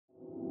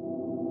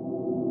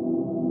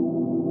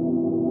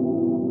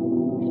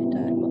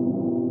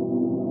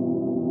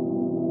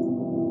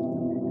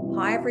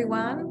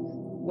everyone.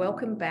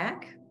 Welcome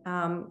back.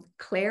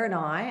 Claire and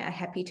I are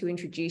happy to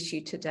introduce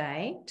you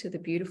today to the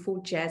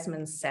beautiful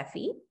Jasmine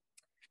Safi,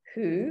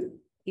 who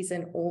is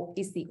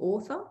the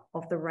author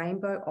of the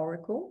Rainbow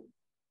Oracle,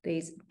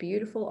 these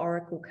beautiful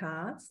oracle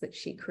cards that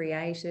she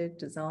created,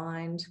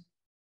 designed,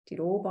 did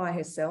all by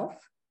herself,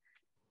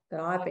 that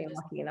I've been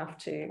lucky enough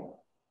to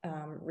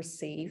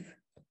receive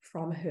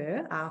from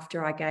her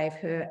after I gave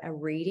her a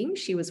reading.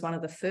 She was one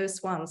of the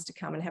first ones to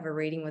come and have a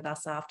reading with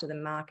us after the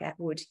Mark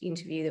Atwood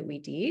interview that we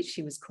did.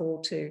 She was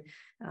called to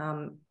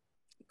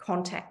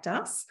contact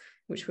us,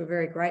 which we're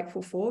very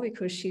grateful for,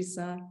 because she's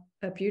a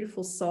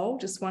beautiful soul,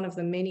 just one of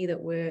the many that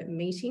we're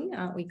meeting,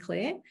 aren't we,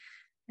 Claire?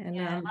 And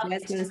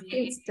Jasmine has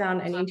since done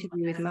an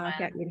interview with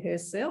Mark Atwood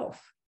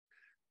herself.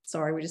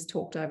 Sorry, we just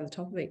talked over the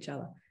top of each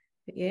other.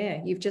 But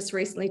yeah, you've just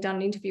recently done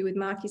an interview with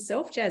Mark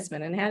yourself,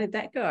 Jasmine, and how did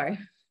that go?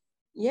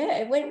 Yeah,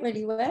 it went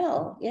really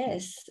well,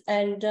 yes.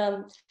 And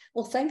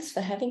well, thanks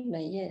for having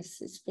me. Yes,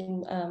 it's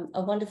been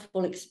a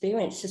wonderful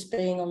experience just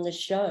being on the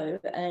show,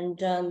 and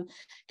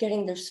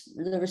getting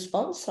the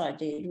response I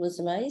did was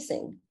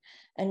amazing.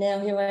 And now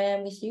here I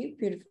am with you,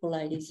 beautiful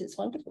ladies. It's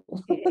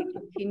wonderful. It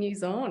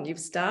continues on. You've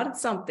started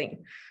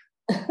something.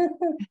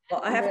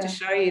 Well, I have to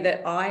show you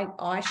that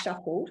I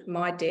shuffled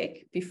my deck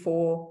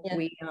before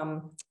we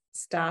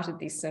started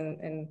this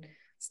and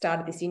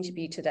started this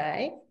interview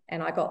today,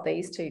 and I got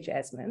these two,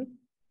 Jasmine.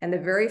 And the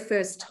very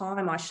first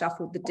time I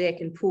shuffled the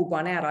deck and pulled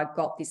one out, I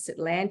got this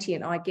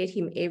Atlantean. I get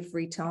him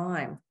every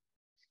time.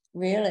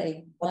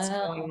 Really? What's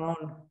going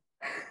on?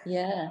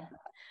 Yeah.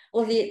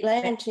 Well, the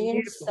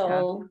Atlantean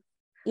soul,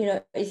 you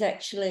know, is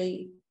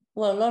actually,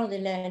 well, a lot of the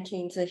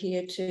Atlanteans are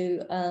here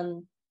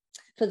to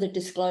for the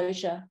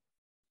disclosure,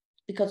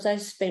 because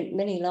they've spent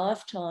many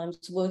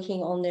lifetimes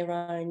working on their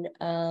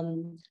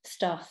own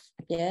stuff,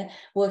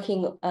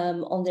 working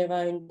on their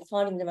own,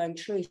 finding their own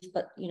truth.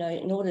 But, you know,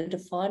 in order to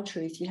find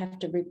truth, you have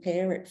to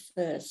repair it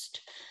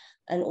first,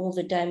 and all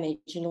the damage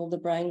and all the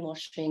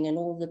brainwashing and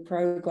all the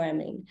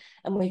programming.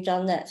 And we've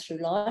done that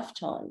through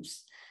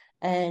lifetimes.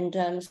 And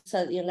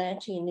so the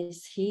Atlantean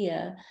is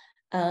here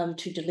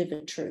to deliver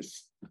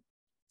truth,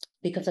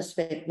 because I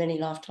spent many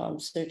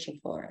lifetimes searching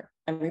for it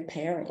and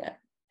repairing it,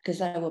 because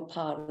they were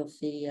part of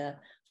the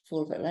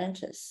fall of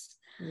Atlantis.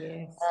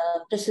 Yes.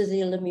 Just as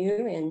the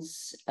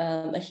Lemurians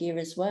are here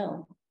as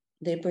well.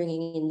 They're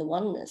bringing in the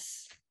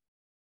oneness.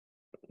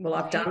 Well,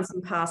 I've done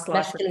some past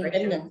life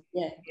regressions.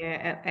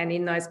 Yeah, and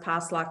in those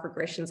past life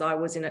regressions, I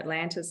was in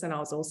Atlantis and I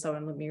was also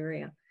in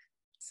Lemuria.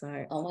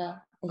 So. Oh, wow.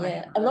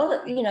 Yeah, a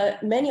lot of, you know,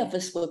 many of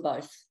us were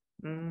both.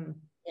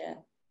 Yeah.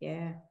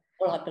 Yeah.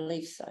 Well, I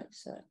believe so.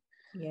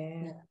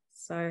 Yeah.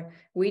 So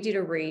we did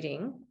a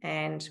reading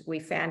and we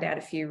found out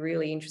a few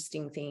really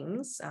interesting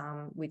things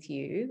with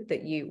you,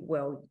 that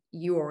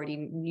you already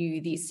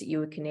knew this, that you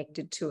were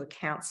connected to a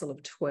council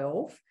of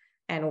 12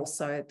 and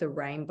also the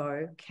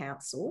Rainbow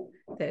Council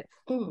that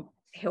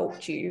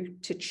helped you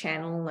to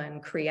channel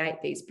and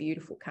create these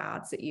beautiful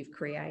cards that you've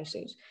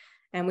created.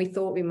 And we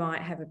thought we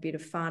might have a bit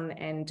of fun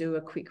and do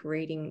a quick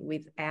reading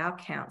with our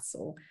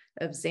council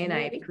of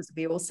Zene, because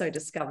we also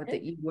discovered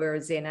that you were a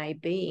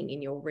Zene being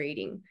in your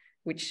reading,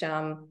 which,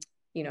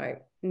 you know,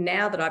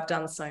 now that I've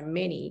done so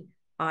many,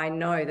 I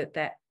know that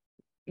that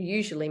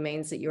usually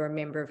means that you're a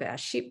member of our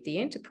ship, the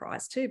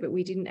Enterprise, too, but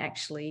we didn't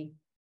actually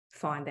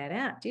find that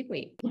out, did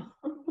we,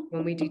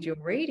 when we did your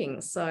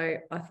reading? So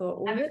I thought,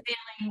 well,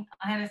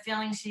 I have a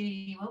feeling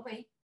she will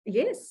be.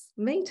 Yes,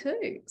 me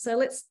too. So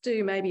let's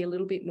do maybe a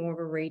little bit more of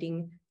a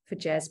reading for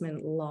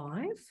Jasmine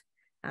live,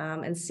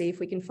 and see if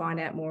we can find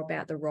out more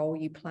about the role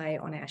you play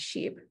on our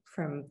ship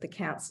from the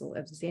Council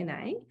of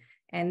Zene.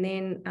 And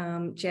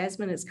then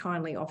Jasmine has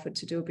kindly offered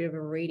to do a bit of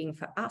a reading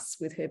for us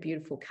with her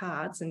beautiful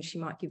cards, and she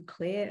might give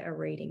Claire a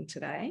reading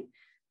today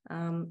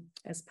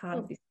as part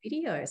of this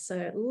video.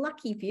 So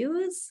lucky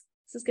viewers,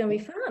 this is going to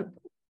be fun.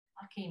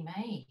 Lucky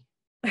me.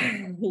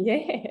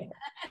 Yeah.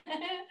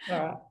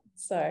 All right.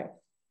 So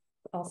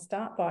I'll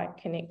start by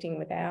connecting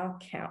with our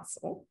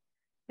council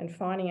and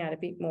finding out a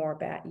bit more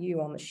about you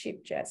on the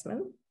ship,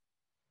 Jasmine.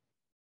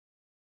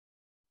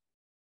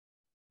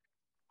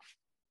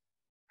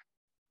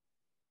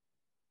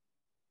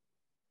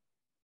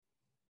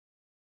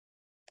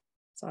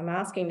 So I'm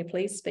asking to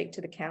please speak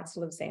to the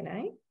Council of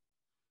Zene.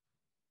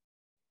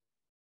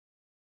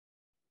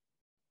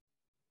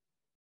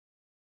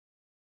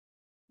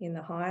 In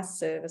the highest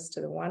service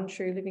to the one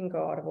true living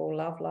God of all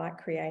love, light,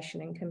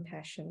 creation and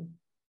compassion,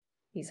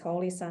 His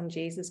Holy Son,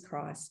 Jesus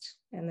Christ,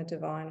 and the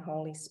Divine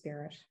Holy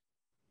Spirit.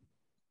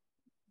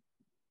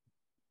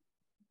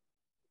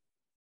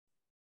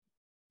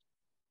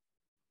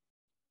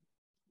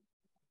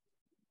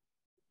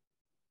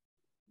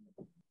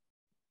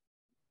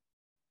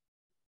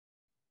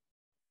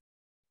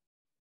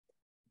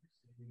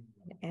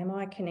 Am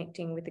I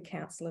connecting with the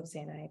Council of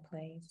Zene,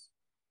 please?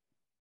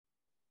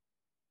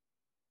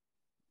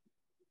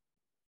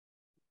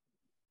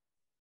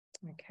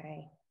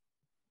 Okay.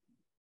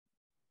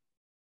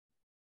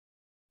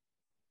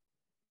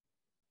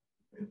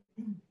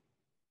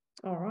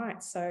 All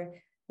right, so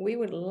we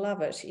would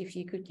love it if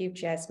you could give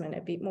Jasmine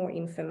a bit more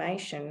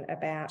information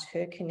about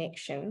her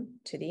connection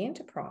to the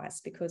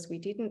Enterprise, because we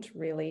didn't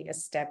really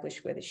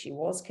establish whether she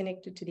was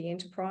connected to the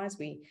Enterprise.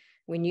 We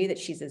knew that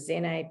she's a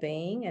Zene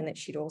being and that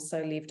she'd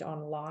also lived on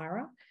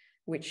Lyra,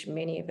 which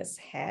many of us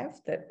have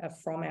that are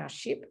from our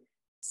ship.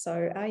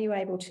 So are you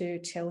able to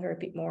tell her a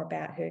bit more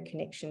about her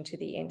connection to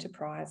the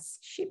Enterprise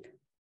ship?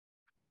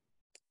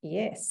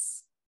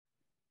 Yes.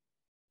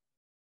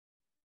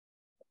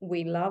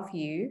 We love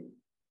you,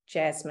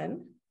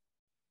 Jasmine.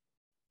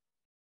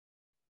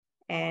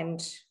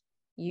 And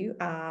you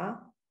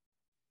are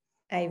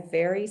a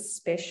very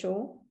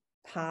special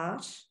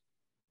part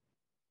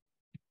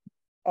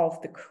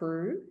of the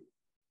crew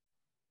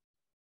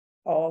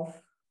of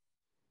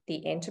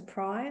the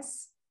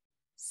Enterprise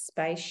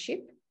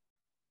spaceship.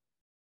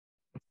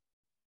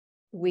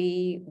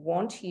 We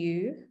want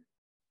you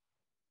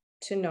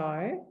to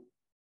know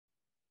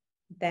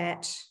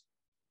that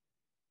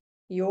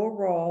your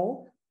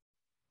role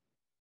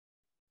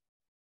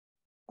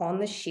on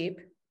the ship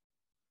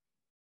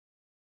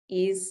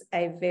is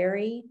a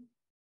very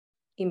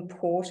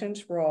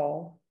important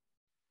role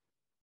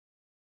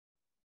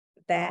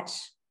that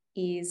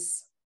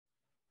is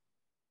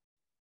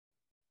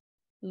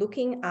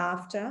looking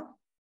after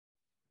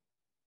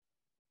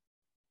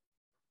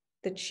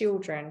the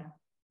children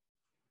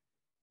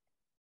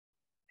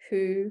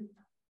who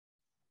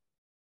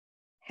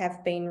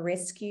have been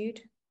rescued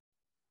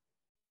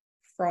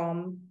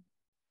from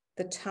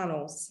the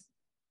tunnels.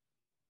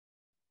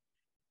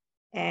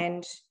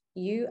 And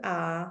you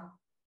are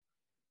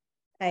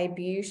a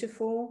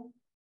beautiful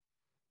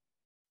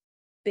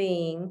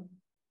being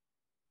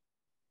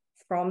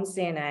from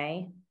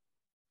Zene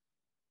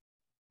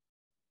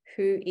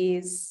who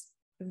is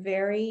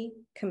very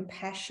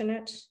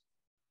compassionate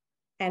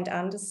and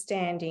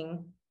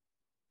understanding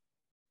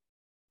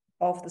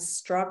of the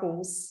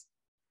struggles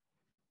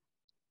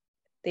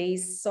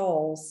these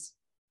souls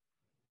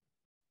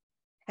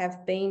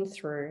have been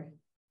through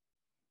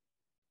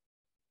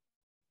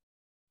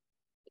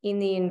in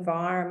the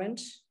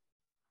environment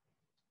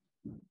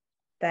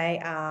they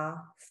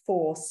are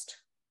forced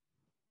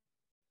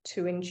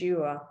to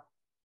endure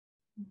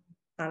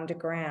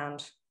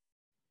underground.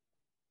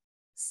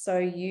 So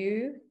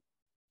you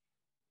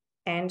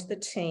and the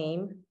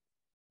team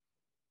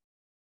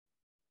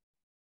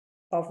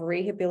of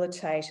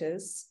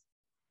rehabilitators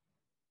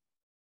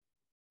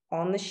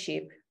on the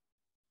ship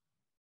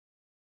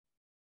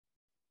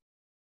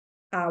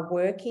are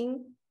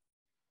working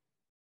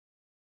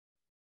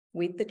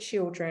with the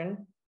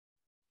children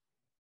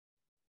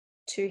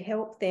to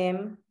help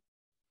them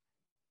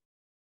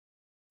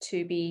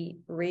to be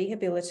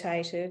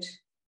rehabilitated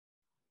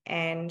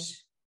and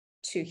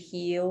to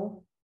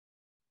heal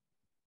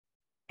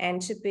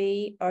and to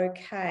be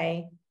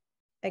okay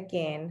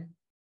again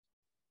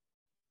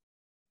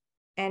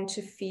and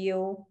to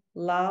feel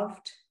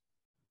loved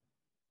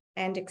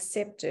and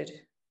accepted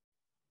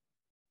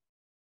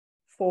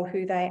for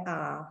who they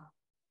are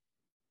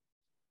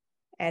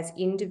as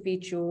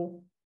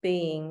individual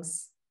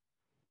beings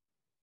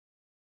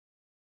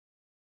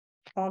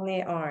on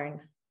their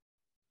own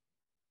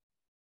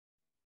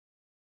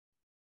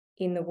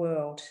in the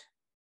world.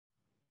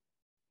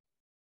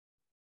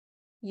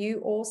 You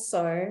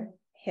also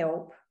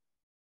help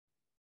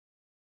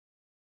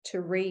to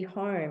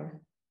rehome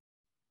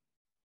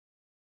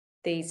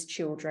these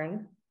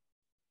children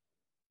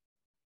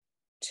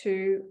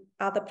to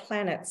other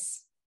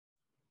planets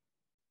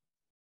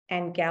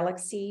and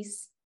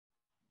galaxies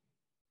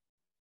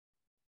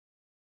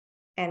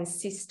and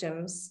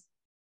systems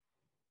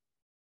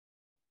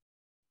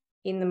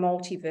in the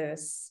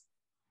multiverse.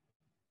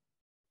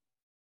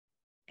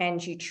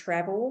 And you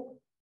travel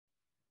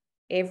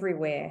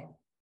everywhere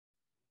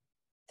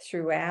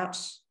throughout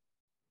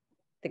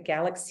the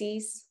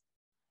galaxies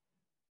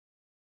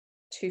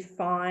to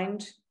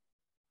find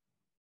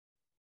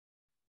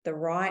the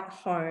right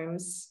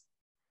homes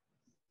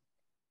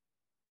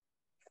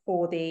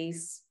for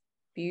these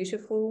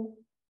beautiful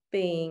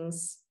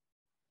beings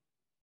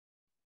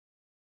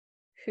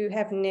who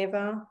have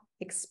never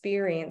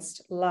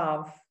experienced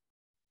love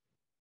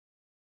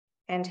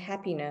and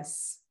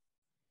happiness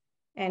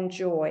and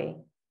joy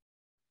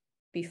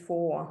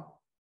before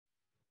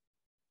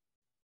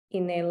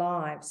in their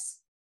lives.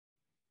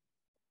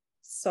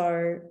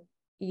 So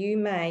you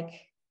make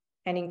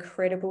an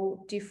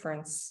incredible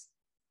difference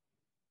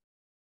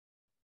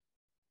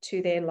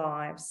to their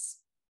lives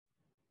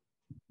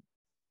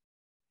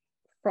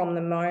from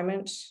the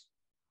moment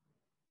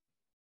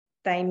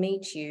they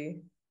meet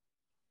you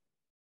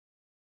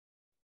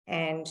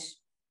and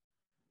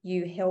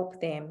you help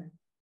them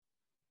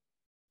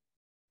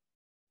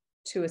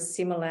to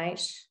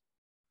assimilate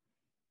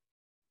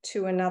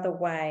to another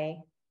way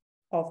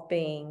of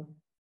being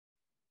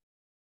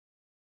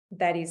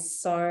that is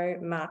so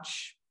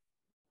much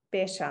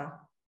better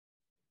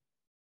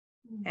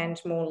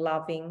and more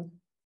loving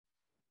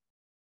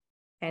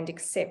and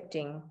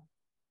accepting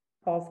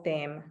of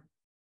them,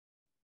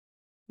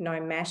 no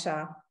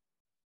matter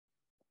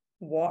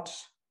what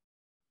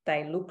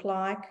they look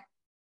like,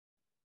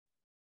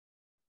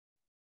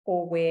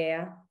 or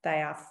where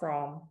they are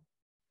from.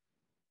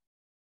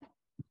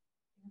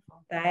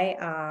 They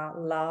are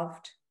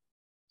loved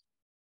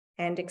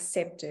and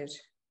accepted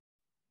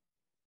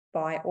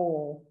by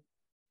all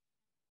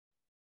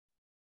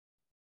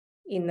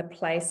in the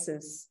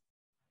places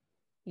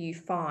you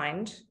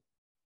find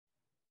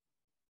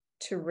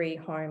to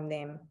rehome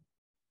them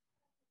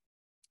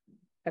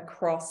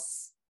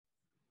across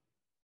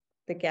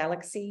the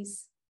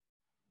galaxies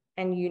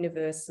and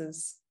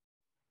universes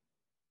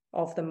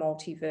of the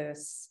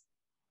multiverse.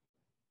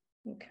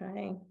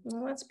 Okay,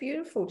 well, that's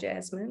beautiful,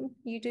 Jasmine.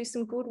 You do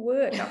some good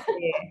work up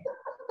there.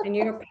 And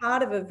you're a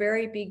part of a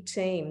very big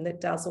team that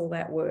does all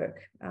that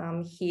work,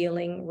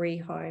 healing,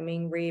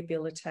 rehoming,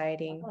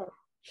 rehabilitating,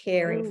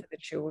 caring for the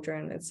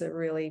children. It's a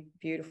really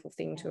beautiful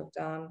thing to have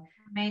done.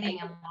 Meeting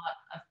a lot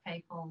of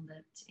people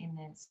that in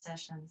their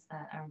sessions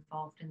that are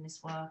involved in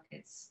this work.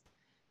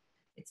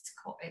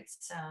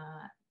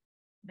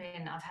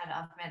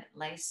 I've met at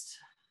least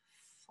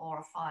 4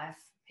 or 5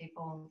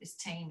 people. This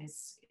team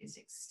is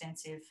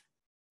extensive,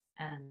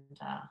 and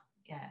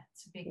yeah,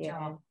 it's a big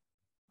job.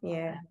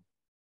 Yeah.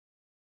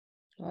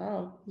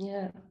 Wow.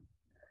 Yeah.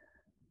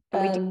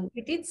 And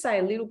we did say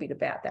a little bit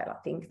about that, I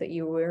think, that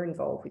you were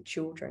involved with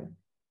children.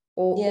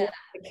 Or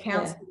the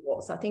council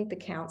was. I think the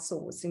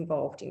council was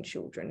involved in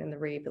children and the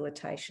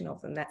rehabilitation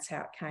of them. That's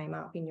how it came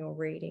up in your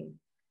reading.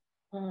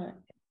 Right.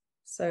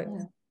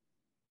 So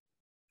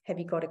have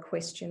you got a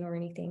question or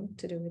anything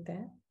to do with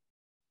that?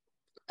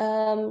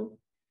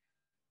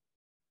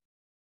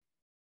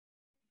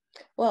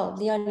 Well,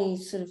 the only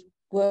sort of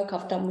work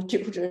I've done with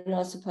children,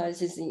 I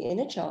suppose, is the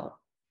inner child.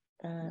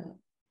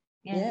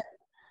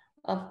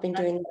 I've been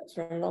doing that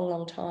for a long,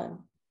 long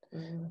time.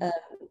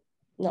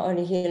 Not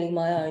only healing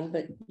my own,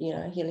 but,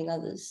 healing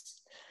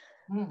others.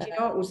 Do you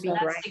know what would be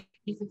great?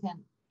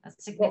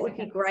 That's significant. What would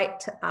be great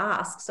to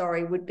ask,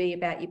 would be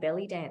about your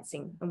belly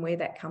dancing and where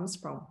that comes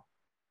from.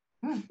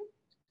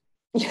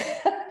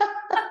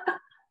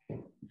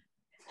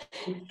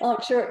 I'm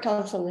sure it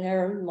comes from the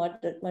harem,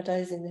 my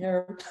days in the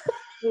harem.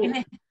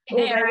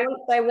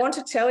 Well, they want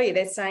to tell you,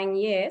 they're saying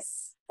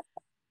yes,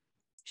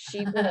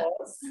 she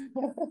was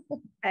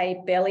a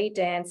belly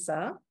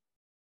dancer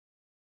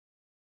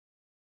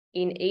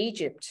in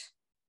Egypt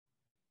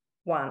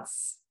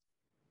once,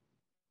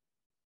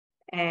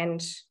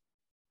 and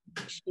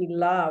she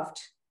loved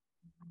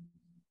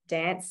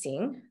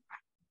dancing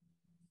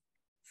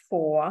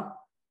for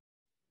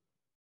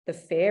the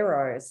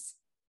pharaohs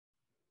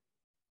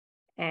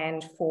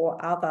and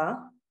for other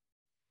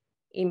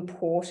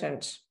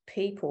important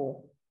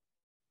people.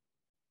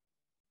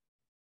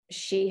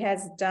 She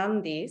has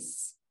done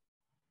this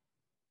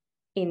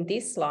in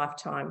this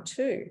lifetime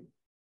too,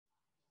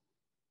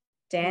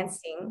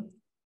 dancing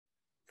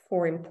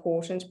for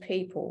important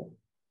people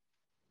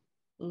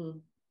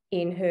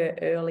in her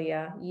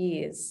earlier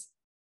years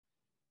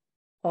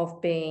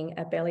of being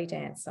a belly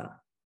dancer.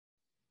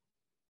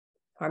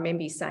 I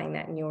remember you saying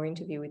that in your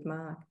interview with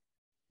Mark.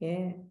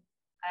 Yeah.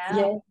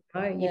 Wow.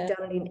 Oh, you've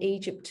done it in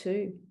Egypt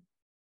too.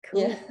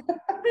 Cool. Yeah.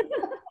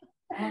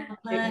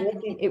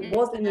 It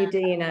was in your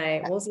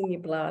DNA. It was in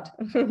your blood.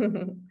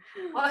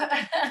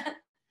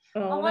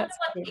 I wonder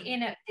what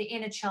the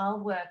inner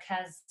child work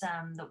has,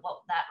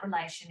 what that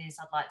relation is.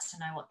 I'd like to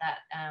know what that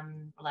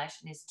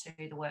relation is to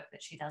the work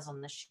that she does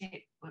on the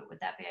ship. Would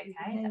that be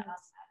okay to ask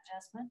that,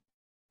 Jasmine?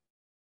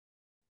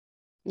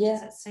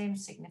 Yeah. It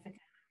seems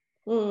significant.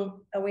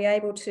 Are we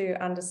able to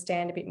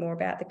understand a bit more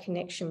about the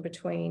connection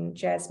between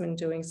Jasmine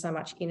doing so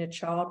much inner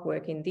child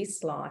work in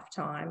this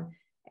lifetime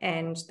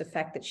and the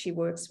fact that she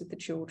works with the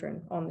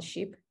children on the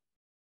ship?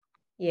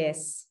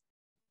 Yes.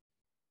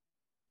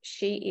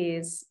 She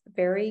is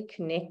very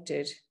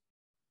connected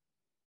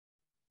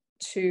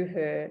to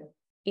her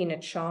inner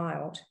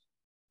child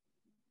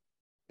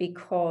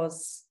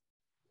because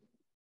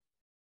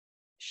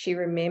she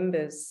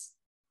remembers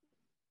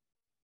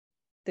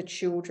the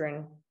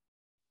children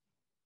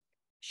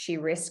she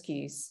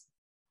rescues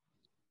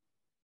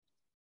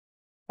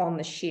on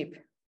the ship,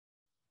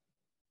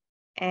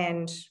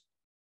 and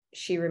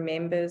she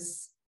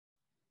remembers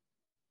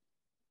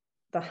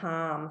the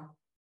harm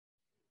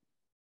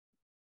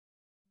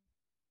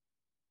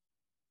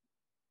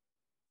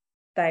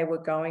they were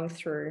going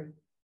through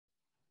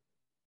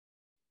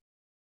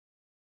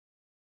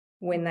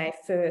when they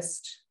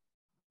first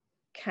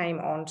came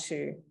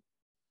onto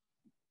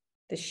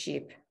the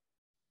ship.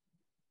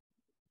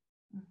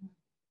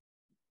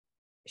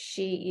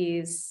 She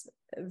is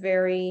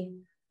very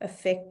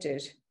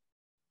affected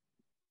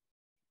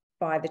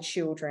by the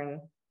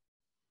children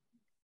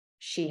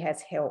she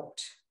has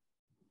helped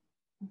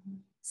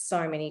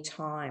so many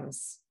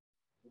times.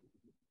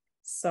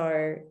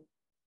 So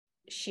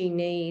she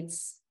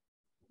needs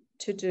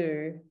to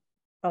do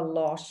a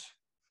lot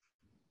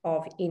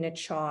of inner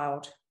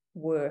child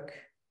work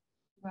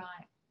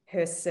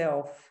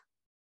herself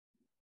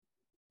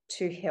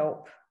to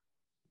help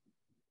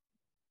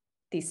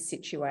this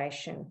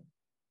situation.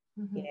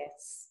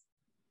 Yes.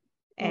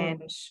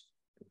 And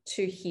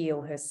to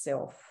heal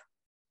herself.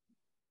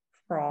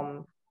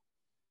 from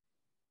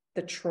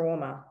the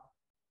trauma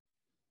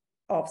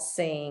of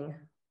seeing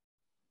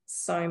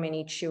so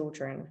many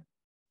children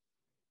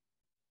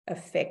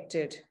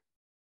affected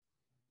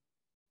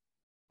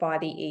by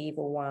the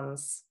evil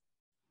ones.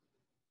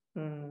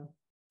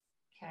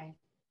 Okay.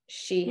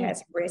 She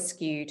has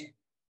rescued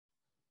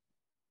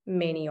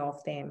many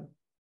of them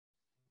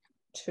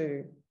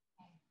too.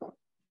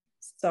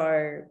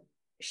 So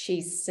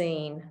she's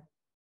seen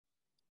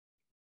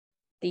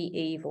the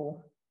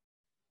evil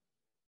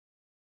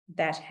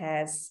that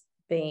has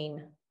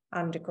been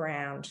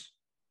underground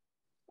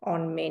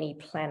on many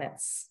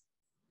planets,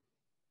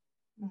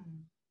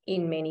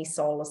 in many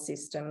solar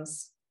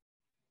systems,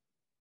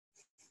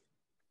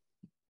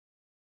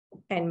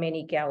 and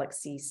many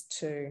galaxies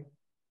too.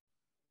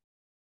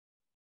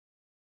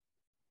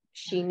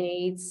 She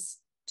needs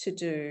to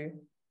do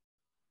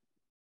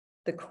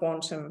the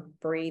quantum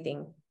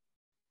breathing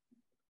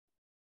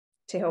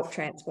to help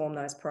transform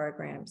those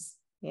programs.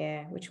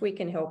 Yeah, which we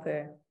can help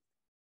her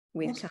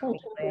with. Quantum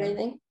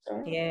breathing.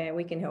 Sorry. Yeah,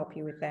 we can help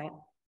you with that.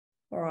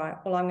 All right.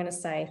 Well, I'm going to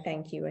say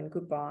thank you and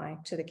goodbye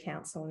to the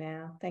council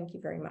now. Thank you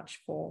very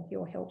much for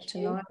your help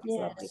tonight. It's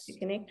lovely to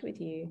connect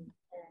with you.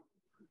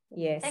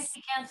 Yes. Thank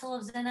you, Council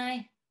of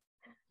Zene.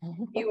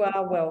 You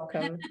are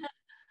welcome.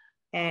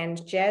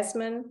 And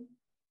Jasmine,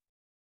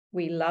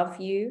 we love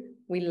you.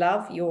 We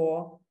love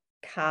your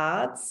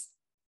cards,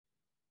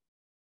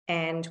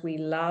 and we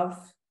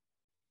love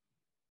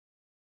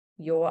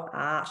your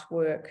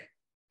artwork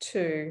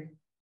too.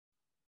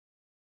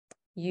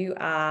 You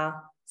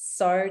are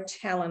so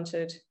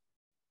talented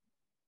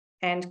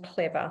and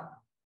clever.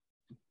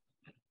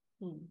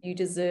 You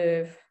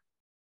deserve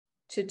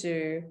to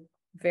do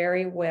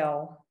very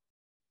well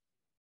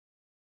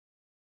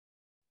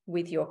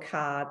with your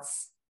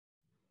cards,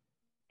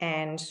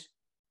 and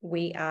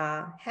we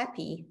are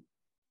happy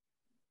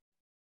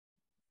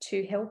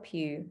to help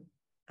you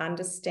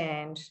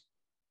understand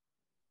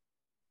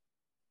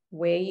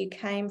where you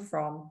came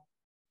from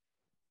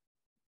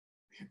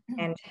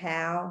and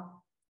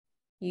how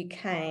you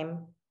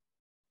came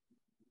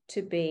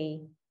to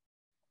be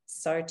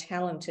so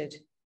talented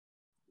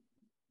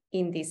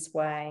in this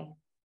way.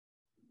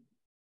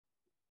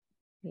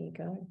 There you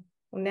go.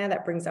 Well, now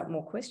that brings up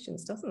more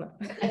questions, doesn't it?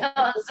 There's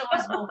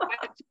always more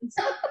questions.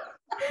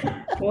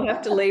 We'll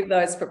have to leave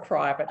those for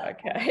private,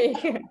 okay?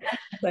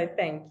 So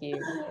thank you.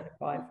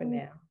 Bye for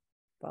now.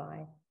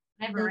 Bye.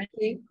 Never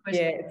ending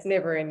question. Yeah, it's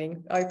never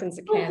ending. Opens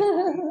a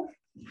can.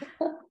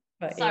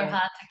 But so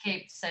hard to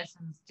keep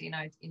sessions,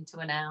 into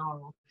an hour,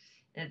 or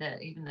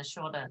even the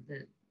shorter,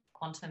 the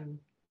quantum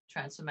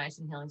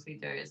transformation healings we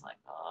do is like,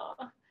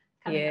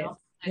 cutting it off.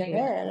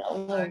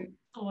 It's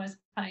always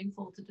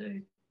painful to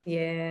do.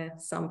 Yeah,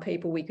 some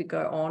people we could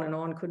go on and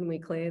on, couldn't we,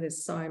 Claire?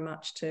 There's so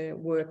much to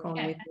work on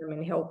with them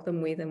and help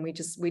them with, and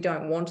we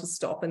don't want to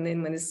stop. And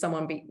then when there's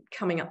someone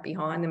coming up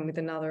behind them with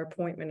another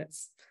appointment,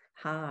 it's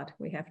hard.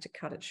 We have to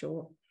cut it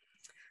short.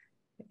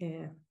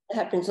 Yeah, it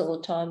happens all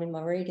the time in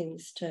my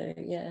readings too.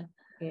 Yeah.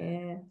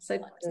 So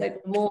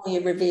the more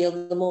you reveal,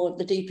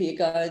 the deeper you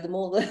go, the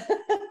more the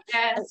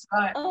yes,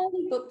 right. I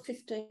only booked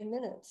 15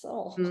 minutes.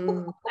 So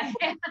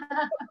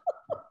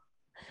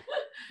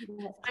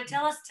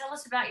tell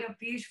us about your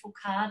beautiful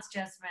cards,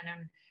 Jasmine,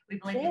 and we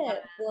believe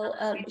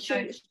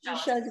she'll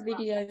show the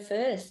video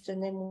first,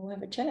 and then we'll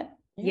have a chat.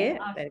 Yeah,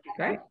 that'd be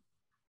great.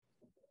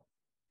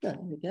 There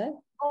we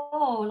go.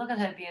 Oh, look at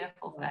her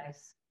beautiful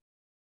face.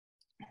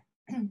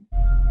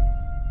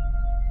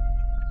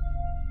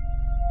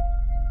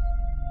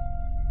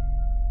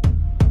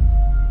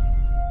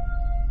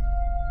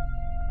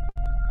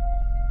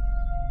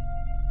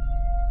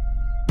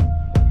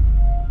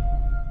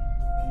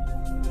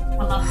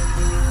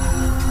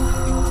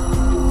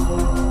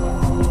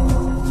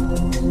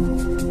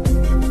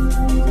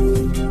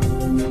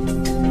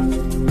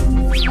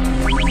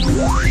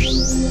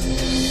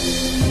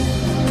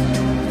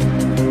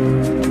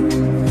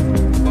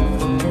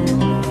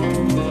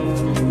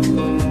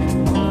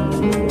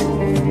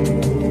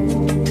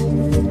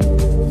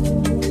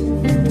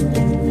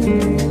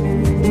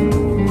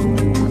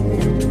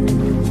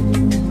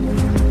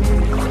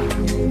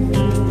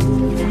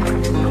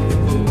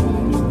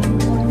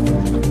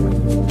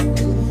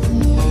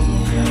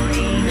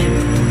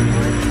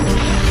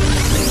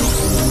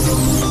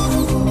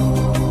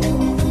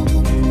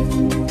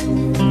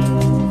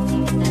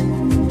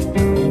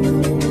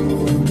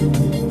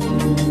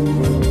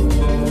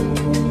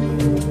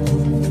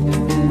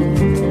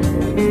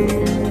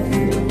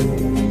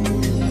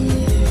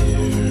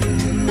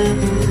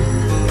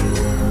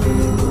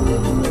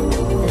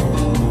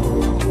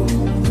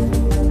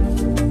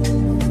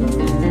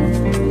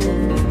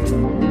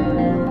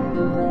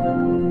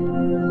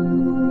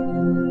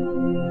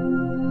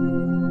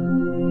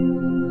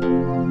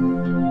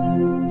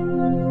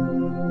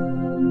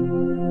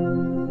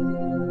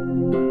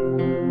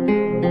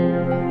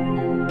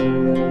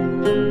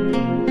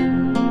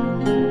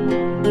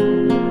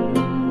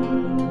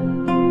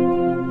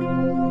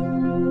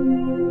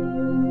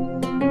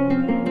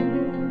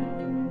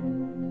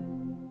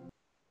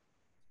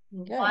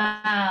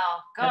 Wow.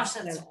 gosh,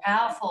 that's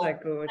powerful. So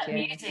good. That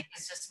music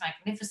is just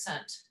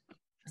magnificent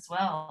as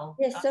well.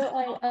 Yeah,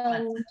 so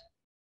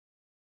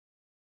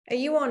Are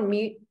you on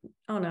mute?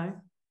 Oh no.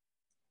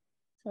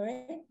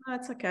 Sorry. Oh,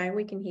 it's okay.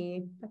 We can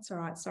hear. That's all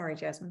right. Sorry,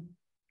 Jasmine.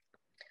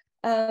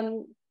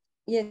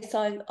 Yes,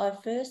 I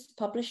first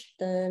published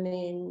them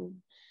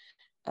in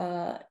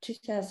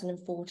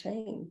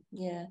 2014.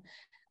 Yeah.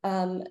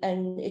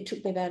 And it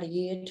took me about a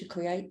year to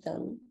create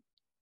them.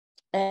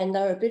 And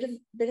they were a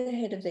bit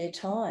ahead of their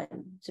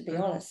time, to be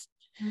honest.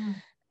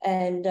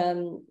 And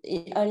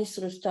it only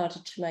sort of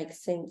started to make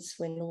sense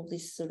when all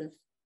this sort of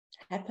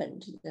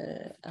happened,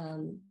 the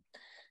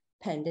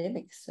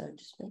pandemic, so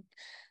to speak.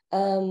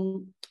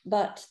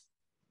 But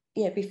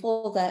yeah,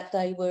 before that,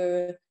 they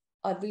were,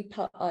 I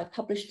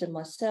published them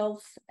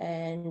myself,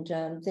 and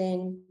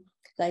then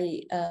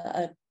they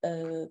a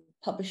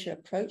publisher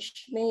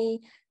approached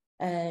me,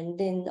 and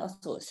then I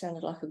thought it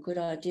sounded like a good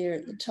idea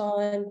at the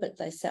time, but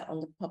they sat on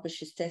the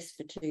publisher's desk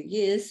for 2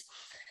 years,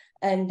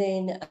 and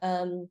then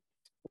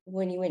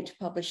when he went to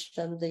publish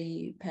them,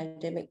 the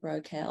pandemic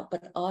broke out.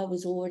 But I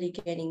was already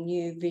getting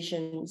new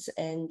visions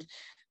and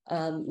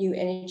new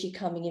energy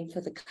coming in for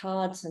the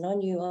cards, and I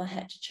knew I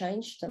had to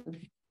change them.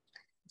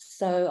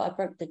 So I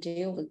broke the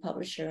deal with the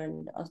publisher,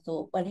 and I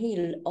thought, when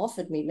he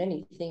offered me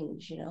many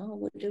things, you know,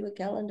 we'll do a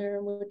calendar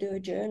and we'll do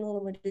a journal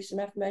and we'll do some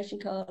affirmation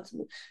cards.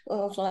 And I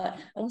was like,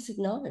 and I said,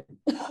 no.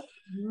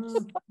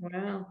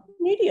 Wow.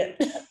 An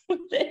idiot.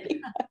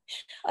 Anyway,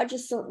 I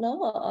just thought,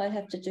 no, I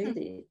have to do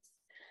this.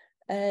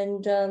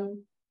 And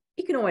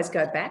you can always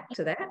go back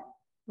to that.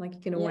 Like,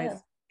 you can always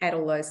add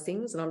all those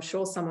things, and I'm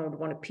sure someone would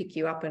want to pick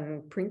you up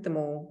and print them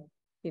all,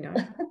 you know,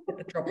 at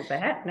the drop of a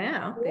hat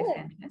now. They're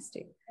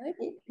fantastic.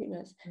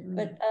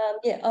 But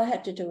yeah, I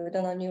had to do it,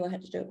 and I knew I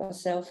had to do it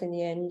myself in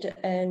the end.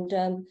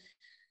 And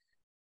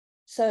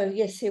so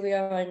yes, here we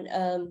are,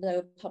 and they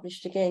were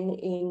published again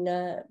in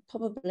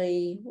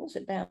probably, what was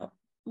it, about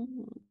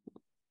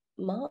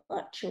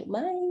March or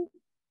May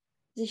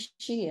this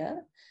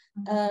year.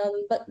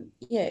 But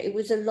yeah, it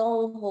was a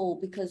long haul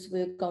because we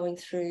were going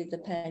through the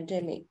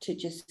pandemic to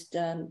just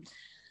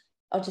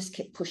I just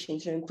kept pushing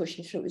through.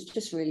 It was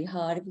just really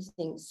hard.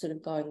 Everything's sort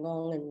of going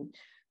wrong, and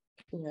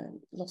you know,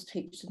 lost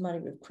heaps of money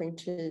with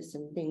printers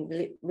and being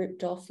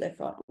ripped off left,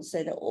 right, and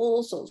centre,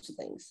 all sorts of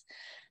things.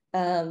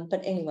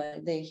 But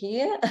anyway, they're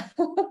here.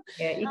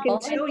 Yeah, you can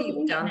tell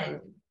you've done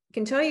them. You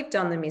can tell you've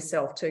done them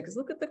yourself too, because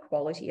look at the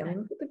quality. I mean,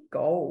 look at the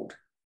gold.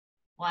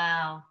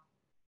 Wow.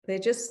 They're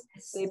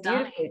beautifully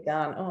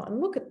done. Oh, and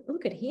look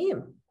at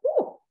him.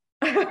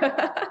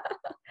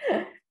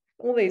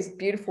 All these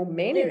beautiful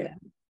men in them.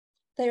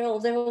 They're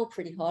all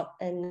pretty hot,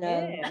 and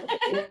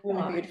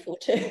really beautiful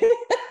too.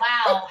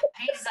 Wow,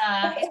 he's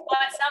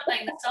quite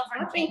something. The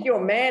sovereign. I think your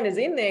man is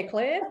in there,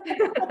 Claire.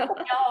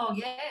 Oh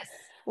yes.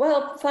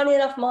 Well, funny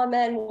enough, my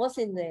man was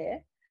in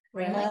there.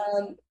 Really?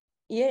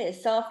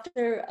 Yes,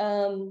 after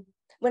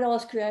when I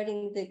was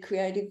creating the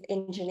creative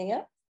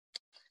engineer,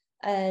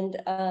 and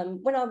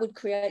when I would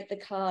create the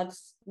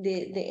cards,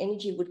 the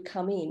energy would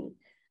come in,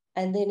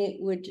 and then it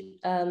would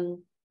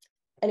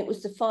and it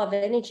was the 5D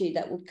energy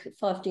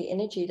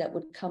that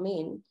would come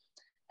in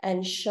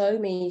and show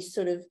me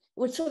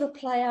would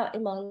play out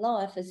in my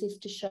life as if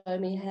to show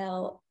me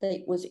how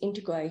it was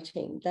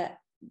integrating that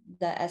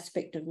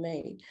aspect of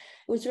me.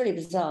 It was really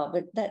bizarre,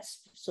 but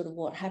that's sort of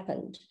what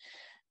happened.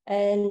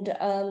 And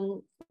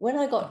when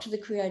I got to the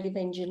creative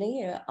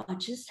engineer, I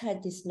just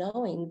had this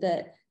knowing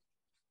that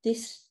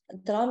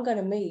I'm going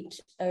to meet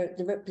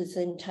the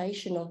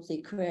representation of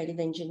the creative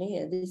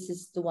engineer. This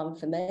is the one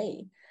for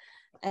me.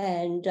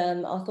 And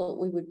I thought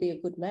we would be a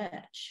good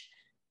match.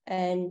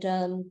 And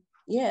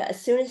yeah,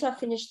 as soon as I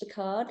finished the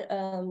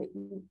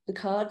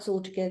cards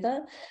all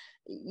together,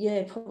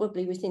 yeah,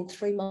 probably within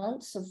 3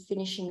 months of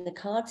finishing the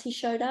cards, he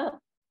showed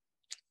up.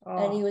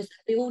 And he was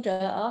a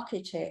builder,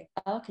 architect,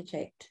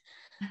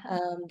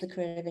 the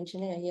creative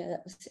engineer. Yeah,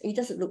 he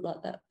doesn't look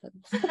like that. But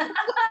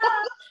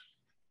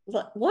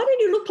like, why don't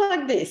you look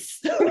like this?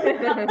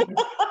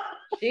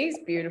 She's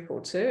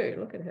beautiful too.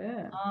 Look at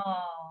her.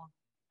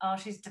 Oh,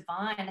 she's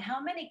divine.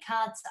 How many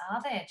cards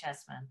are there,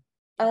 Jasmine?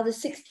 There's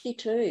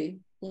 62.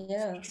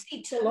 Yeah. 62.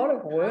 It's a lot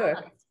of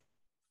work.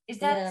 Is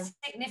that a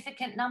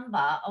significant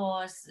number,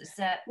 or is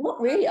that...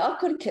 Not really. I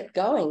could have kept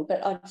going,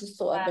 but I just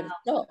thought I better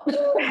stop.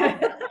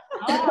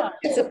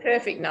 It's a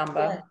perfect number.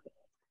 Yeah.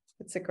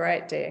 It's a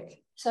great deck.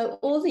 So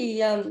all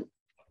the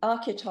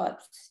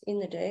archetypes in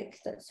the deck,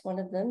 that's one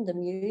of them, the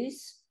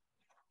Muse,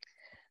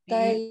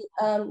 they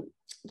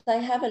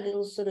have a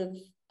little sort of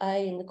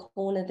A in the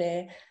corner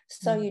there,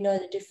 so you know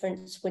the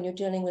difference when you're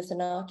dealing with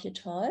an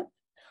archetype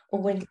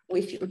or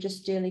if you're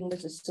just dealing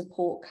with a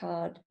support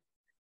card.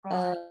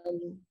 Right.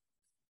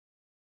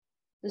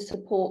 The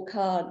support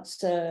cards,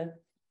 you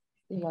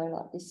know,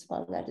 like this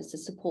one, that is a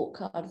support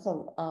card. It's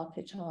on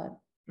archetype.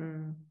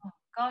 Oh,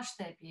 gosh,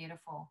 they're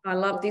beautiful. I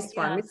love this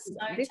one. This is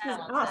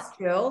us,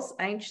 girls.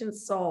 Ancient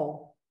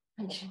Soul.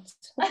 Ancient.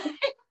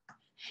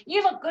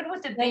 You look good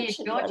with the beard,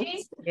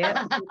 Georgie.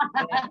 Yeah.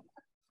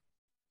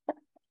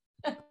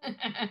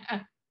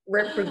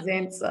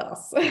 represents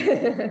us.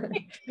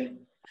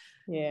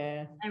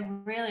 Yeah. They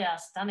really are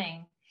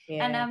stunning.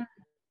 Yeah.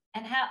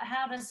 And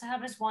how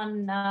does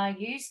one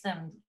use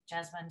them,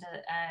 Jasmine?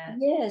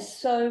 Yes,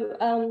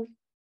 so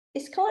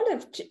it's kind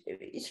of,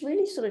 it's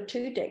really sort of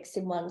 2 decks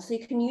in one. So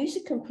you can use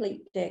a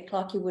complete deck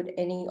like you would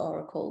any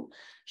oracle,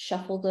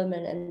 shuffle them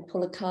and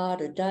pull a card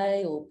a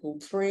day or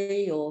pull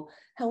 3 or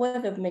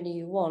however many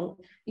you want.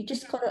 You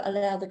just got to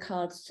allow the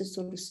cards to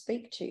sort of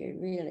speak to you,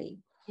 really.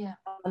 Yeah.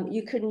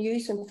 You can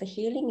use them for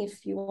healing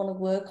if you want to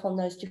work on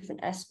those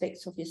different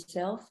aspects of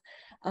yourself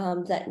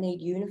that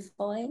need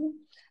unifying.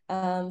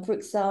 For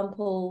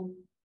example,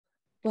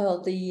 well,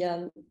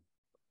 I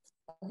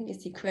think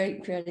it's the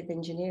creative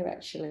engineer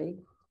actually.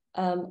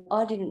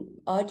 I didn't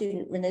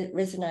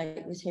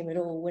resonate with him at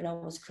all when I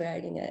was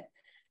creating it,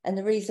 and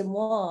the reason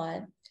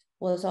why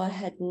was I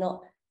had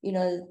not, you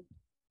know,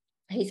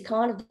 he's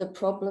kind of the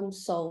problem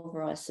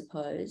solver, I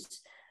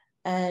suppose.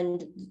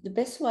 And the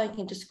best way I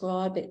can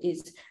describe it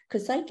is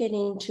because they get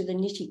into the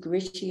nitty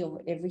gritty of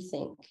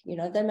everything. You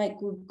know, they make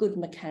good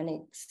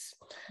mechanics,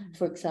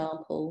 for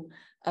example.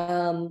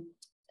 But,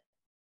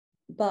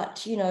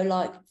 you know,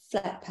 like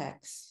flat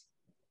packs.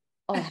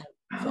 I have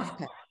flat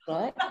packs,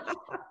 right?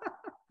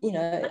 You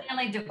know,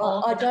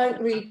 I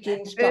don't read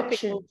the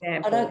instructions.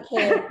 I don't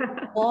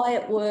care why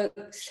it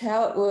works,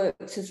 how it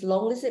works, as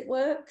long as it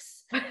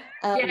works.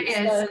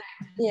 So,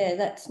 yeah,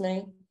 that's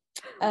me.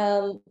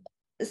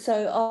 So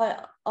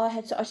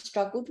I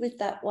struggled with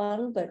that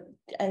one,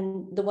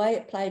 and the way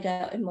it played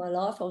out in my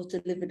life, I was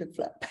delivered a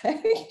flat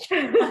pack.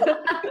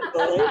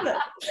 Believe it.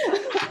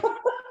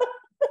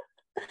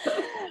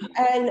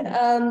 And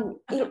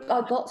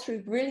I got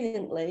through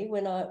brilliantly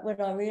when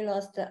I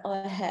realised that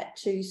I had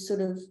to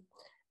sort of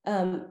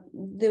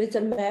there was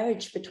a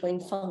marriage between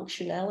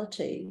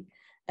functionality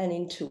and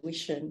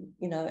intuition,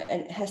 you know,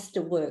 and it has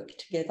to work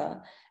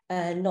together,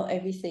 and not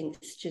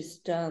everything's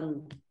just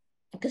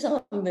because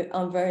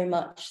I'm very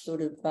much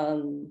sort of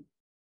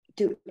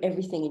do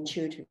everything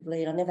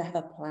intuitively, and I never have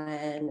a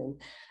plan,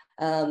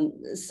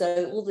 and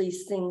so all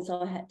these things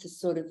I had to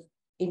sort of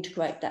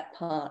integrate that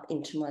part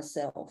into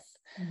myself.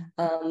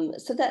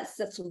 So that's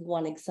sort of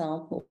one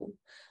example.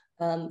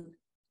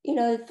 You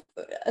know,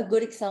 a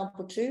good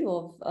example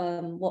too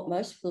of what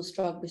most people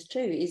struggle with too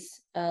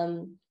is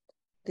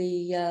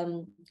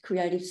the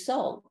creative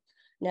soul.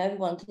 Now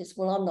everyone thinks,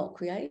 well, I'm not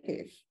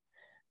creative.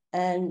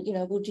 And, you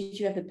know, well, did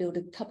you ever build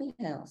a cubby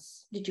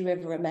house? Did you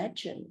ever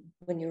imagine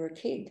when you were a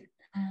kid?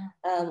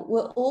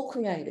 We're all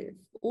creative,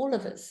 all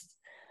of us,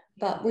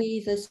 but we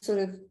either sort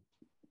of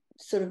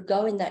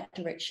go in that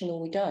direction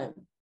or we don't.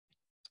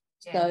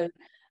 Yeah.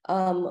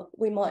 So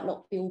we might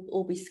not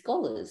all be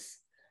scholars,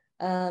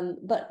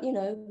 but, you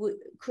know,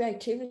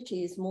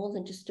 creativity is more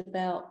than just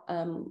about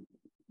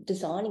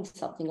designing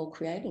something or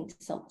creating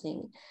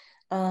something.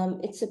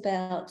 It's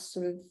about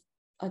sort of,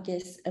 I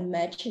guess,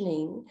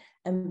 imagining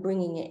and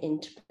bringing it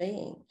into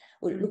being.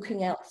 We're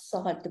looking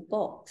outside the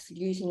box,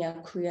 using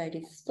our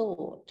creative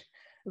thought.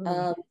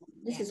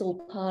 This is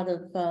all part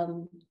of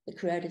the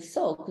creative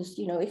soul, because,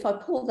 you know, if I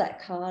pull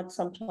that card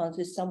sometimes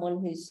with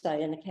someone who's,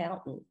 say, an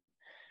accountant,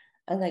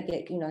 and they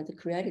get, you know, the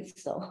creative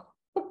soul.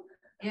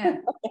 Yeah.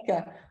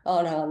 Okay.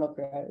 Oh no, I'm not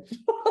creative.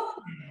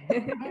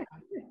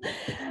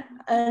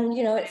 And,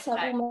 you know, it's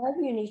like, well,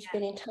 maybe you need to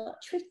get in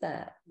touch with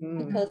that,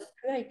 because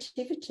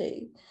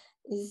creativity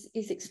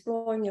is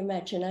exploring your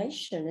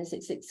imagination,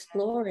 it's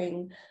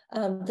exploring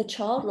the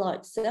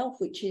childlike self,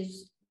 which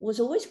was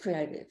always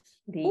creative.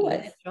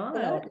 Always. You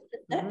know,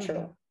 it's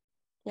natural.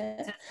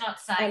 Yeah. So it's not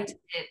saying to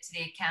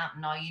the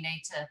accountant, no, you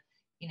need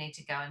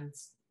to go and,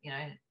 you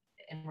know,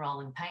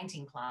 enroll in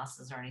painting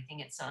classes or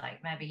anything. It's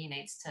like maybe he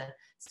needs to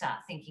start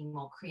thinking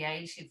more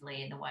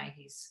creatively in the way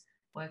he's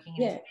working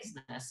in his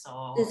business,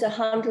 or there's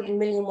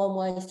 100,000,001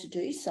 ways to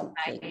do something.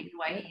 Maybe the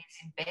way he's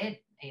in bed,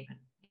 even,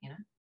 you know,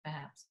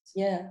 perhaps.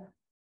 Yeah.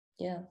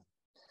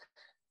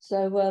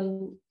 So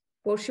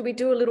well, should we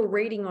do a little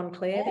reading on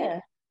Claire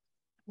then?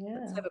 Yeah.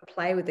 Let's have a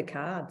play with the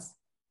cards.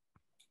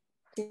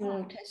 Do a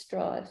little test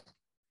drive.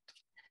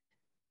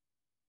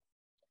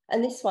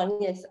 And this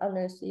one, yes,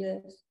 Unearth the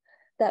Earth.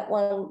 That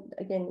one,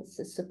 again, it's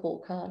a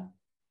support card.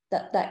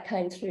 That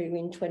came through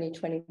in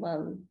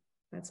 2021.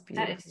 That's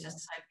beautiful. That is just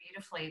so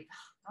beautifully,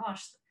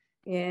 gosh.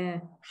 Yeah.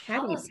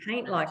 How do you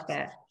paint like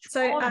that?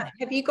 So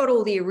have you got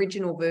all the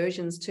original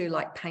versions too,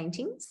 like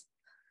paintings?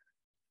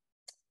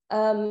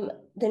 They're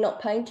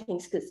not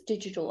paintings because it's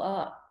digital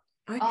art.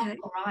 Okay.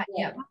 Oh, right.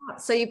 Yeah.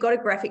 So you've got a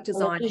graphic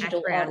design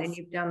background ones. And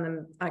you've done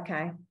them.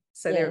 Okay.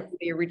 So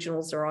the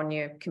originals are on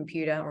your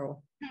computer or.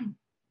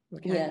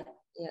 Okay.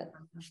 Yeah.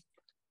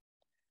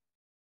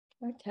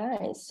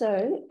 Okay.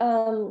 So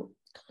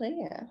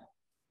Claire.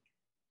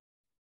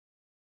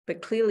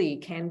 But clearly you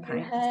can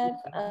paint.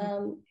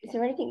 Is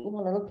there anything you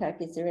want to look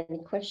at? Is there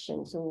any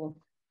questions or?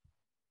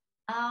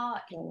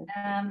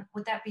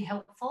 Would that be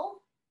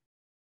helpful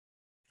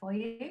for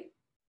you?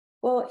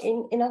 Well,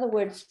 in other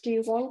words, do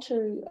you want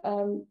to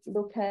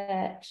look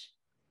at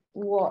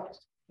what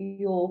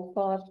your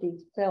 5D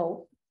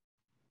self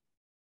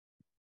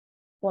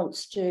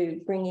wants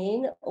to bring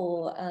in,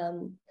 or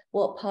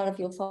what part of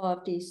your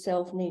 5D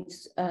self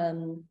needs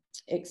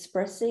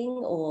expressing,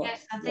 or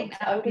yes, I think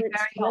what's that would be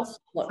very helpful.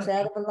 what's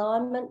out of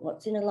alignment,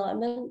 what's in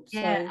alignment.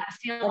 Yeah, so I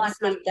feel I like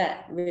just need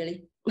that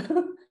really.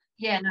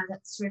 yeah, no,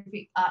 that's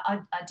terrific.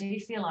 I do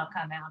feel like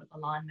I'm out of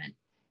alignment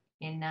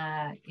in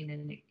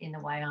the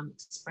way I'm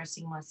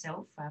expressing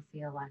myself. I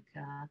feel like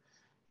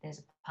there's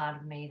a part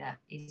of me that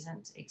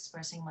isn't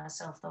expressing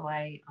myself the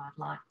way I'd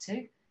like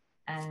to,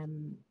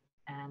 and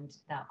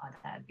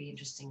that'd be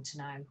interesting to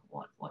know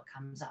what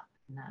comes up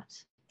in that.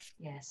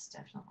 Yes,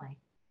 definitely.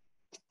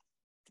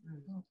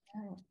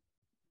 Okay.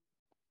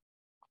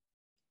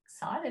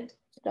 Excited.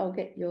 I'll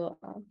get your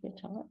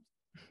archetype.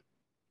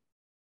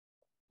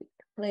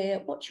 Claire,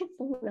 what's your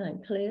full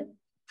name, Claire?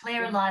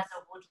 Claire Eliza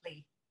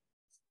Woodley.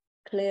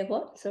 Claire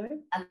what, sorry?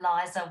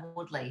 Eliza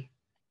Woodley.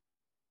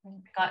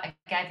 I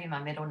gave you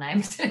my middle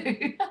name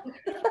too.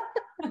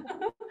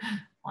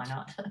 Why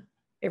not?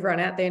 Everyone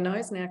out there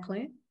knows now,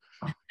 Claire.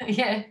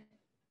 Yeah.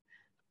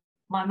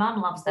 My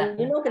mum loves that. And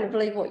you're not going to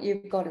believe what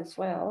you've got as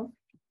well.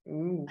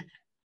 Ooh.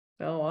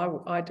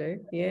 Oh, I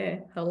do.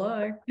 Yeah.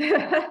 Hello.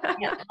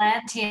 Yeah,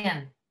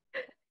 Atlantean.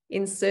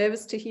 In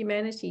service to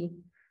humanity.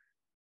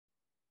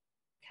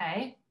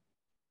 Okay.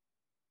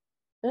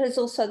 There's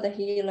also the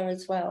healer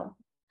as well.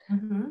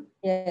 Mm-hmm.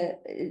 Yeah,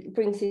 it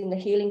brings in the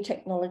healing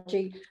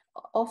technology.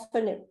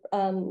 Often it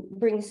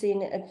brings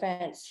in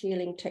advanced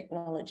healing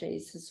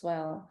technologies as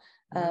well,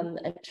 and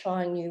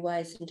trying new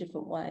ways in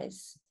different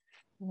ways.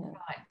 Yeah.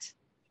 Right.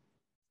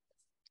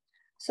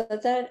 So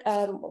that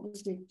what we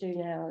do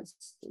now is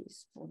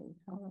these 14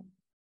 cards.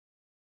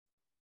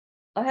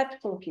 I have to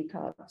pull a few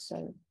cards,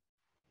 so.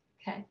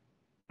 Okay.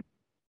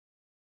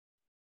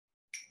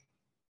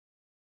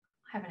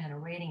 I haven't had a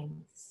reading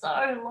in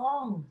so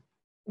long.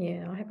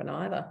 Yeah, I haven't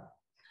either.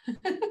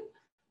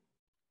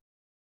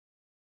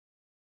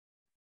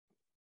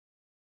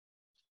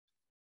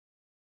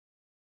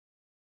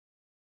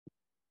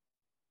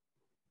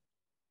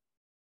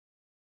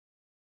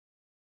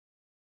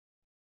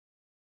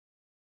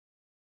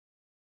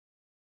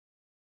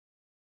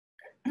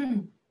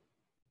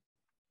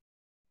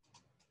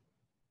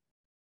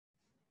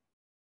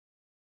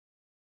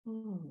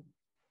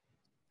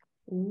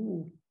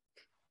 Ooh.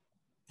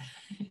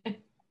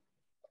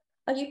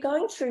 Are you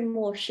going through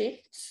more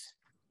shifts?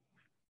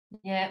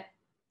 Yeah.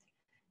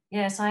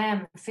 Yes, I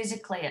am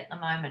physically at the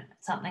moment.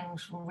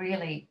 Something's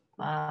really,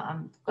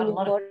 I've got a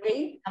lot of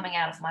coming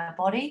out of my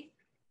body,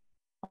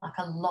 like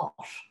a lot.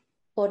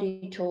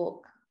 Body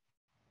talk.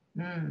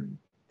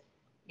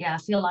 Yeah, I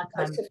feel like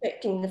it's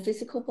affecting the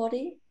physical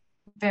body.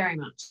 Very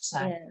much so.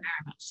 Yeah.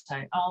 Very much so.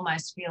 I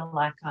almost feel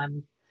like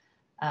I'm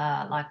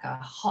like a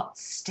hot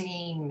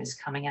steam is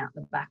coming out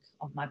the back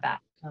of my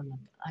back.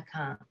 I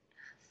can't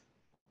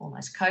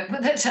almost cope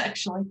with it,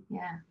 actually.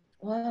 Yeah.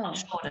 Wow. Not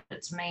sure what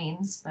it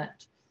means,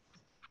 but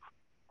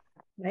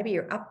maybe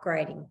you're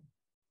upgrading.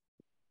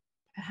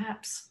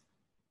 Perhaps.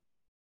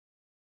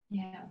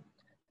 Yeah.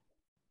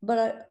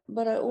 But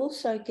I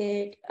also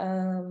get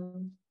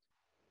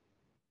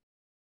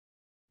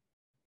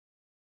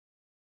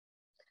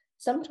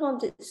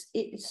sometimes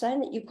it's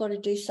saying that you've got to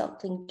do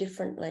something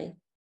differently.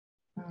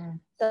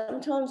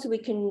 Sometimes we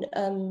can,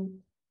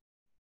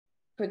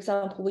 for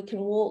example, we can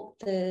walk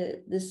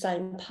the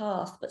same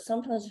path, but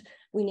sometimes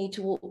we need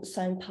to walk the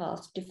same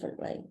path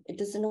differently. It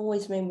doesn't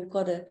always mean we've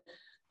got to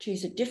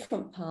choose a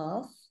different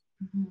path,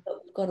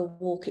 but we've got to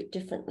walk it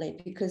differently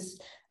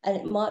and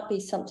it might be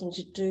something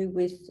to do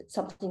with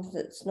something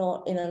that's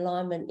not in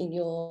alignment in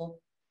your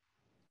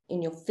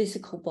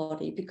physical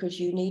body, because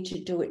you need to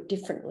do it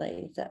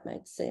differently, if that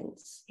makes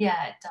sense.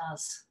 Yeah, it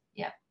does.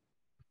 Yep,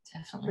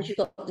 definitely. Because you've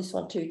got this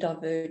one too,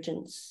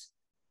 divergence.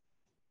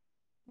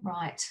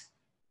 Right.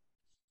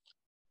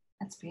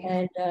 That's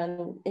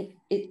beautiful. And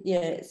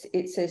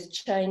it says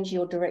change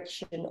your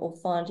direction or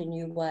find a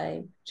new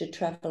way to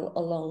travel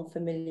along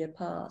familiar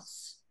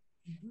paths.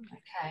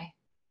 Okay.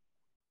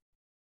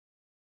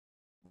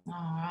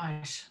 All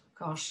right.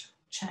 Gosh,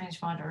 change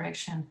my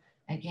direction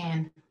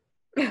again.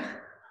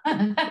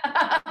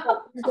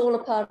 It's all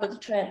a part of the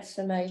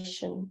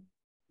transformation.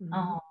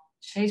 Oh,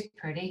 she's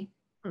pretty.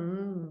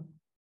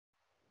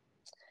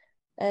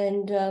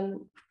 And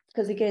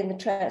because again, the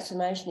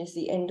transformation is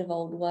the end of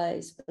old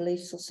ways,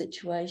 beliefs or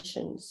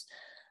situations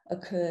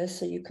occur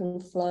so you can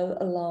flow,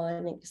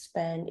 align,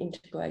 expand into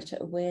greater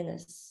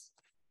awareness.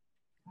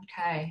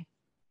 Okay.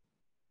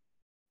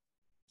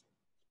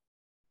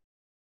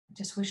 I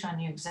just wish I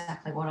knew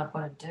exactly what I've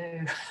got to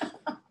do.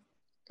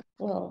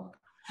 Well,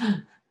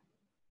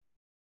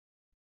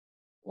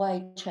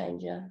 way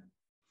changer.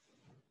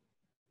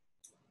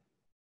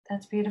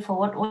 That's beautiful.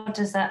 What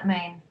does that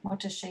mean?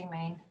 What does she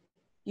mean?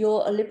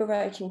 You're a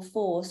liberating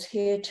force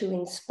here to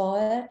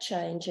inspire,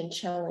 change, and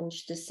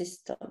challenge the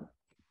system.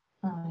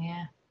 Oh,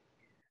 yeah.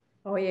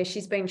 Oh, yeah,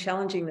 she's been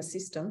challenging the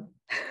system.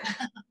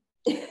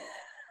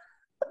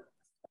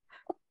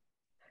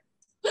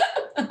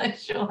 I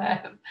sure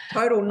have.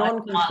 Total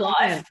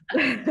non-compliance.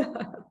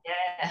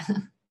 Yeah.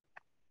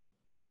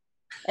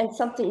 And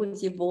something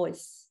with your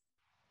voice.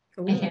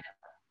 Yeah.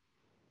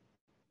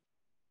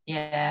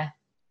 Yeah.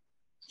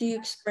 do you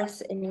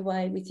express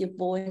anyway with your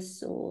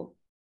voice or?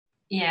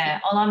 Yeah,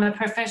 well, I'm a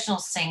professional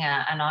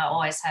singer and I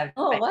always have.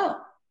 Oh,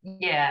 wow.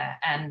 Yeah,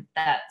 and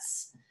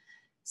that's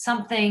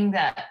something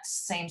that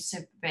seems to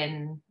have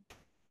been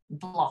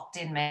blocked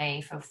in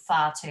me for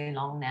far too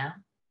long now.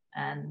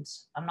 And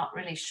I'm not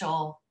really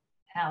sure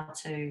how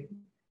to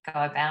go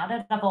about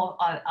it.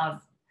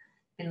 I've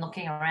been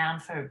looking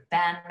around for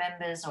band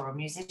members or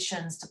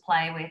musicians to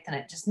play with, and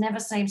it just never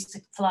seems to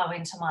flow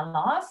into my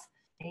life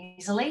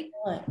easily.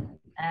 Right.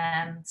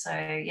 And so,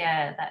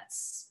 yeah,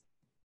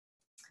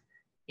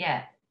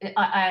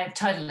 I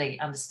totally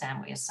understand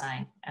what you're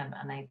saying.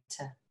 I need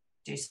to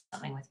do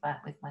something with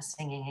my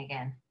singing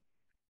again.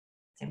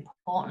 It's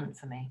important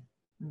for me.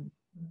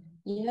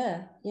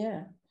 Yeah,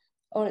 yeah.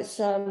 Oh, it's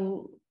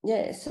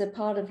it's a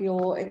part of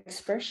your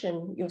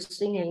expression, your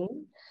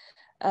singing.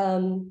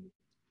 And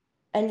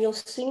your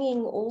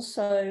singing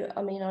also,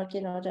 I mean,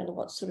 again, I don't know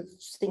what sort of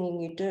singing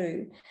you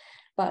do,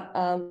 but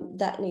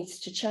that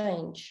needs to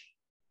change.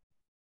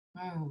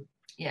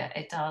 Yeah,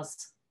 it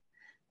does.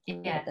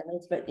 Yeah.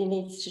 But it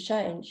needs to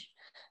change.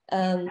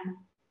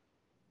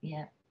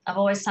 Yeah. I've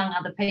always sung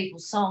other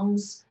people's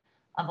songs.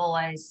 I've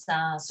always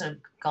sort of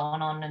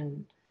gone on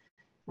and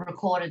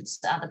recorded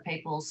other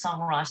people's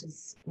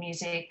songwriters'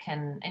 music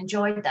and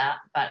enjoyed that,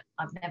 but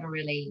I've never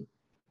really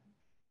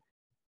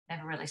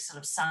sort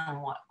of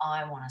sung what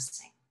I want to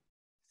sing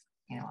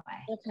in a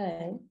way.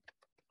 Okay.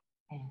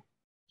 Yeah.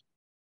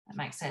 That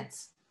makes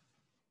sense.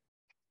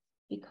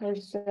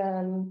 Because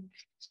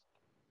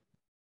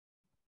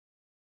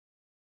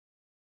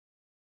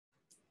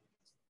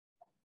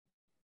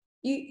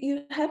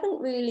you haven't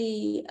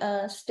really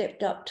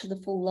stepped up to the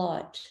full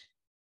light.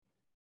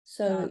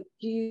 So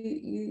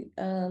you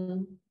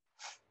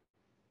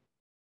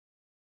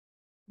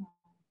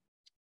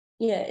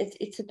yeah,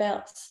 it's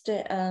about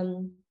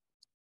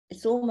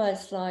it's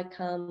almost like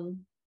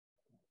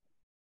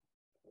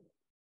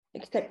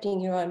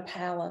accepting your own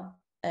power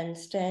and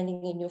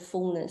standing in your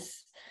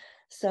fullness.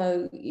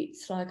 So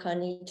it's like I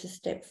need to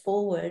step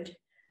forward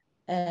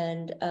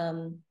and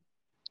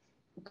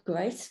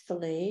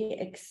gracefully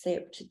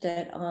accept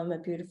that I'm a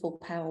beautiful,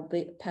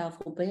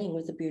 powerful being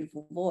with a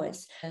beautiful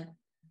voice.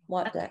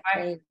 Wipe that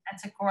clean.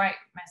 That's a great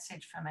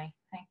message for me.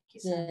 Thank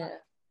you so much.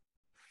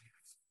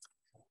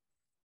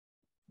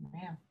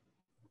 Yeah.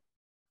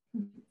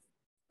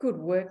 Good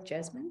work,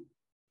 Jasmine.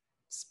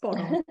 Spot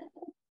on.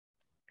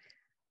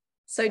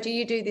 So do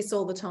you do this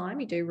all the time?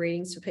 You do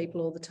readings for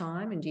people all the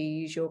time, and do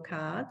you use your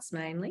cards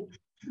mainly?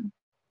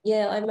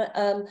 Yeah,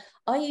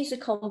 I use a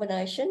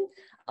combination.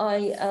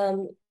 I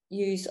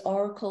use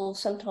Oracle.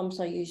 Sometimes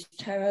I use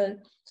Tarot.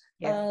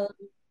 Yeah.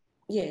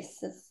 Yes,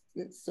 that's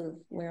sort of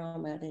where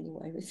I'm at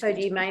anyway. So do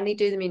you mainly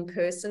do them in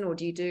person, or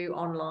do you do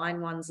online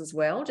ones as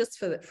well, just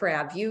for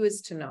our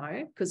viewers to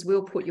know? Because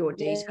we'll put your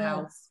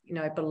details,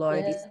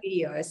 below this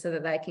video so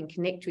that they can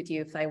connect with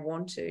you if they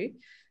want to.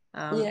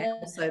 And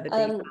also the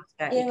details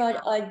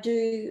about I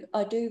do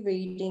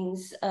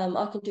readings.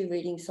 I can do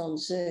readings on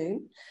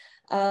Zoom,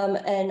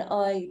 and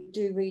I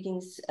do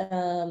readings,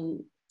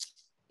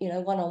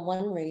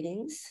 one-on-one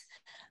readings.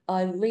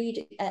 I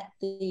read at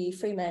the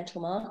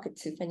Fremantle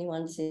markets if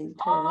anyone's in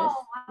Perth.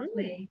 Oh,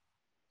 lovely.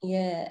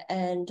 Yeah,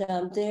 and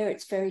there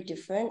it's very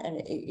different, and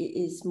it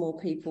is more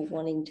people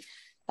wanting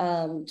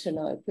to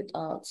know, put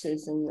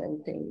answers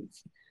and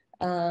things,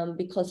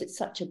 because it's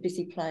such a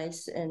busy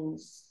place and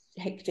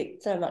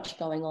hectic, so much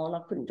going on.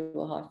 I couldn't do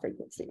a high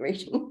frequency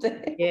reading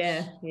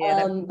there.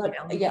 But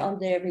I'm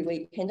there every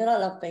weekend, and I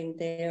love being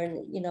there,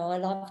 and I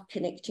love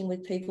connecting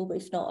with people. But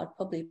if not, I'd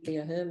probably be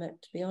a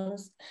hermit, to be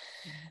honest.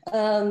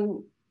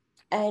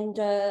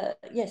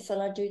 Yes,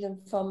 and I do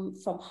them from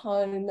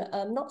home.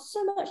 Not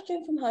so much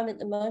doing from home at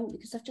the moment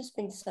because I've just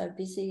been so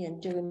busy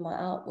and doing my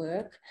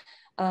artwork.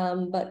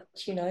 But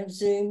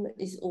Zoom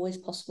is always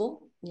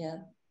possible. Yeah.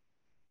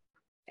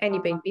 And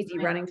you've been busy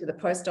running to the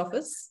post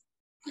office.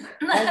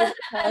 I go to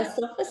the post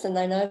office and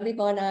they know me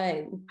by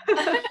name.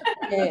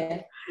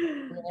 Yeah,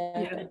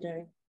 I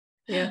do.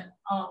 Yeah.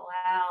 Oh,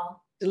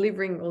 wow.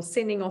 Delivering or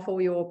sending off all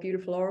your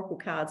beautiful oracle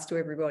cards to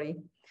everybody.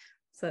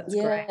 So that's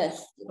great.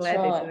 Glad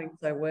they're doing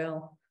so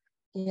well.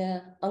 Yeah,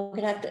 I'm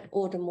going to have to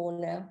order more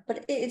now,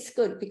 but it's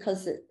good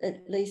because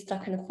at least I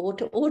can afford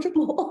to order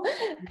more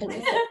and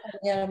it's not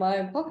coming out of my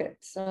own pocket.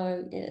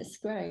 So yeah, it's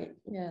great.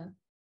 Yeah.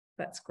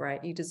 That's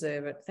great. You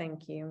deserve it.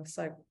 Thank you. I'm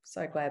so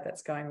glad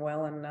that's going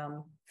well. And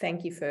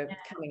thank you for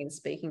coming and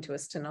speaking to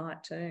us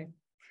tonight too.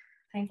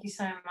 Thank you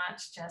so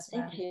much,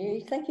 Jasmine. Thank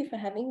you. Thank you for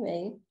having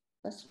me.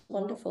 That's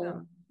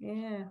wonderful.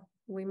 Yeah,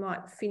 we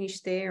might finish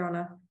there on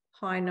a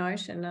high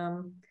note.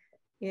 And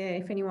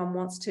if anyone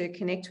wants to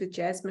connect with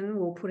Jasmine,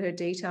 we'll put her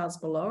details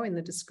below in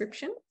the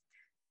description.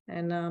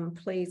 And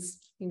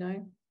please,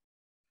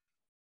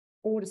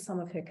 order some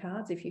of her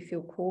cards if you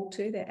feel called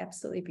to. They're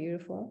absolutely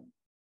beautiful.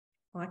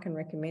 I can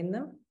recommend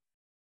them,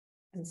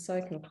 and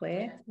so can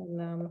Claire.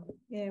 And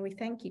we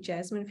thank you,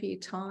 Jasmine, for your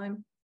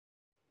time.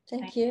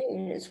 Thank you.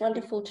 It's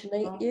wonderful to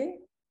meet you.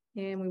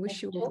 Yeah, and we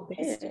wish you all the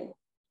best.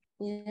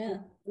 Yeah,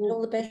 and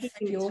all the best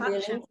for your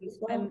healing as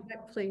well. And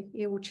hopefully,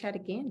 we'll chat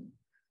again.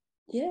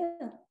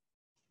 Yeah.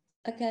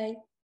 Okay.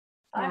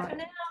 Bye Right. for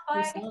now.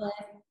 Bye. Bye.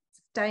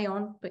 Stay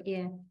on, but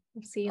yeah,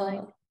 we'll see you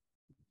later.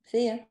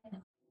 See ya.